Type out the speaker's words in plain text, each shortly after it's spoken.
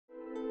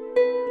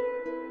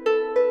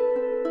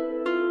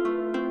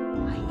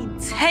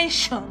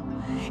intention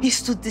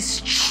is to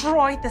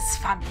destroy this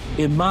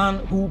family. A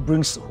man who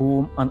brings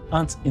home an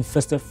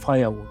ant-infested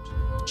firewood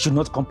should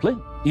not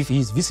complain if he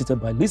is visited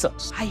by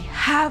lizards. I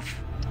have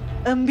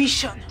a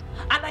mission,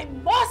 and I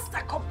must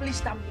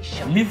accomplish that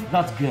mission. Leave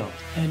that girl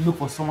and look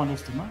for someone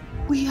else to marry.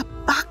 We are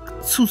back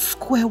to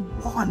square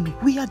one.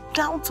 We are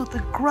down to the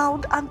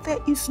ground, and there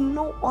is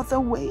no other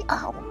way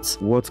out.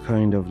 What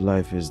kind of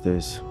life is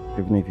this?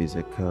 Even if it's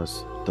a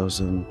curse,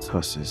 doesn't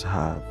curses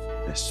have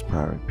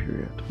expiry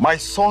period? My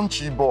son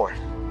Chiboy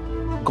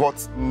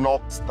got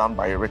knocked down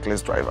by a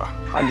reckless driver,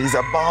 and he's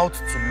about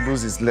to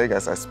lose his leg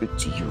as I speak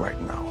to you right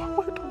now.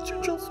 Why don't you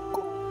just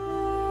go?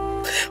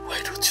 Why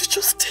don't you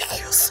just take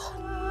your son?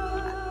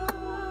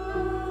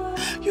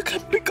 You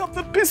can pick up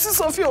the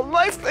pieces of your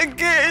life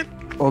again.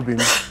 Obin.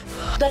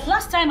 The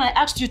last time I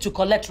asked you to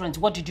collect rent,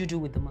 what did you do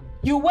with the money?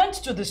 You went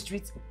to the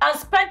streets and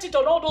spent it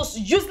on all those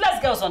useless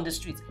girls on the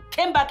streets.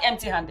 Came back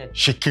empty-handed.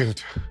 She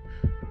killed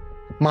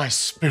my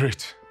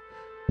spirit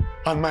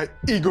and my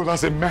ego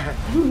as a man.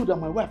 You know that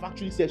my wife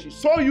actually said she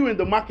saw you in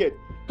the market,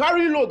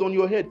 carrying load on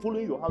your head,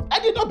 following your house. I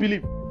did not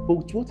believe. But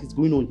with what is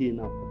going on here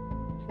now,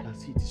 I can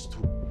see it is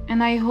true.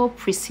 And I hope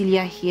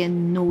Priscilla here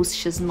knows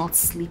she's not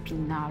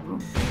sleeping in our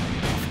room.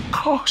 Of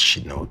course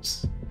she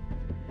knows.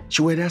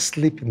 She would either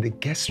sleep in the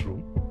guest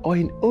room or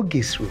in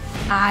Oge's room.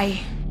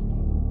 I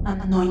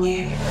am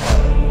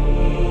NONYE.